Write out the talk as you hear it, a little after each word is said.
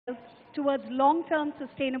towards long-term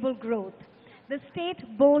sustainable growth. The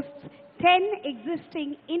state boasts 10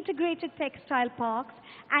 existing integrated textile parks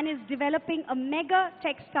and is developing a mega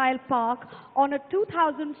textile park on a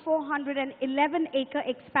 2,411-acre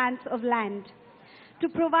expanse of land. To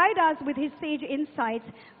provide us with his sage insights,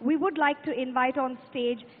 we would like to invite on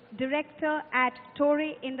stage Director at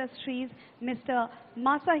Toray Industries, Mr.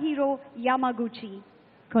 Masahiro Yamaguchi.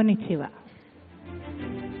 Konnichiwa.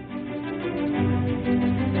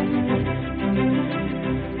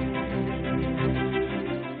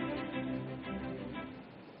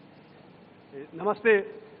 Namaste,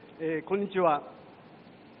 konnichiwa.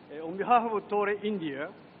 On behalf of Toray India,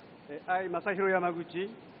 I, Masahiro Yamaguchi,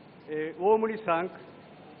 warmly thank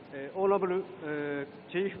Honorable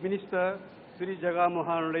Chief Minister Sri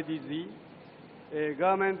Jagamohan Reddy Ji,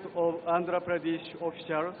 Government of Andhra Pradesh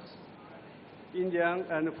officials, Indian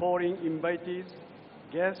and foreign invitees,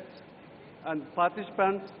 guests, and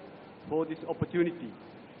participants for this opportunity.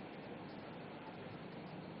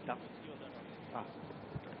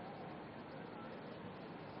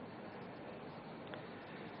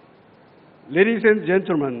 Ladies and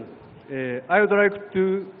gentlemen, I would like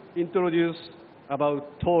to introduce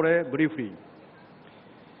about Toray briefly.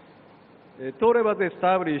 Toray was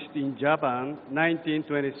established in Japan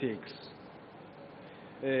 1926,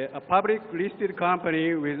 a public listed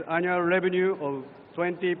company with annual revenue of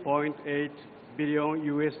 20.8 billion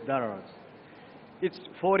US dollars. It's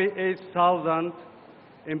 48,000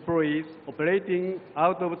 employees operating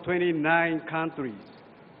out of 29 countries.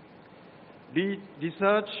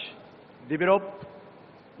 Research, develop,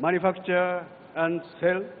 manufacture, and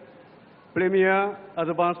sell premier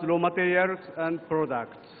advanced raw materials and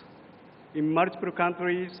products in multiple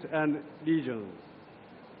countries and regions.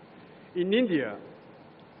 In India,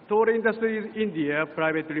 Toray Industries India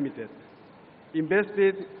Private Limited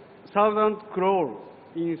invested 1,000 crore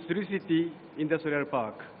in Sri City Industrial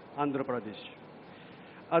Park, Andhra Pradesh,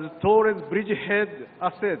 as Toray's bridgehead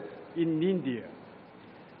asset in India,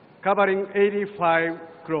 covering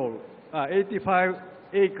 85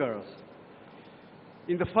 acres.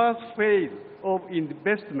 In the first phase of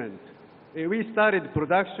investment, we started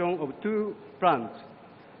production of 2 plants,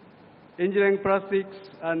 engineering plastics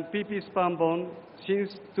and PP spunbond,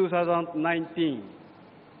 since 2019.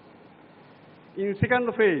 In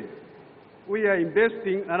second phase, we are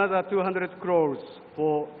investing another 200 crores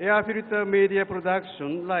for air filter media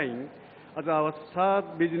production line as our third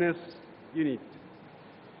business unit,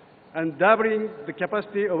 and doubling the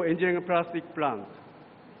capacity of engineering plastic plant.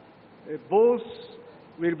 Both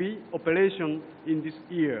will be operation in this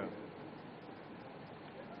year.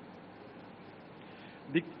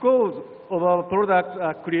 Because of our products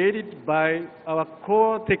are created by our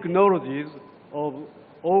core technologies of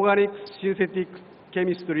organic synthetic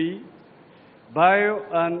chemistry, bio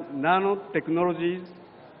and nanotechnologies,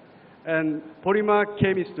 and polymer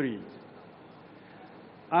chemistry,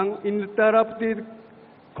 uninterrupted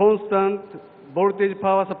constant voltage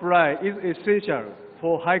power supply is essential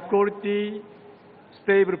for high-quality,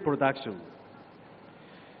 stable production.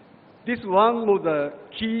 This is one of the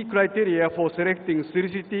key criteria for selecting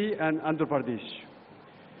Sri City and Andhra Pradesh.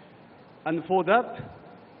 And for that,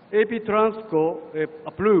 AP Transco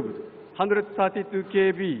approved 132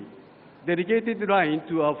 kV dedicated line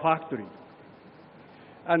to our factory.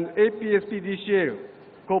 And APSPDCL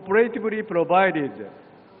cooperatively provided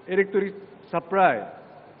electric supply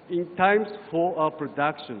in times for our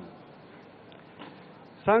production.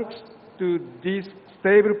 Thanks to this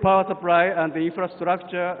stable power supply and the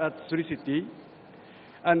infrastructure at Sri City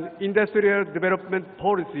and industrial development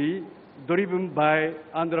policy driven by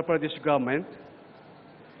Andhra Pradesh government,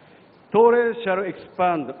 Toray shall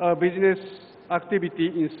expand our business activity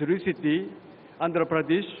in Sri City, Andhra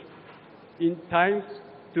Pradesh, in times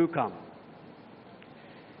to come.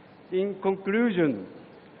 In conclusion,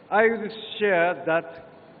 I will share that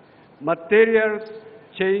materials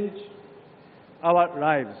change our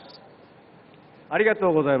lives. ありがと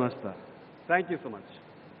うございました。Thank you so much.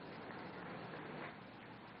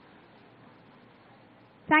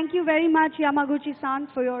 Thank you very much, Yamaguchi-san,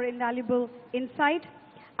 for your invaluable insight.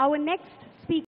 Our next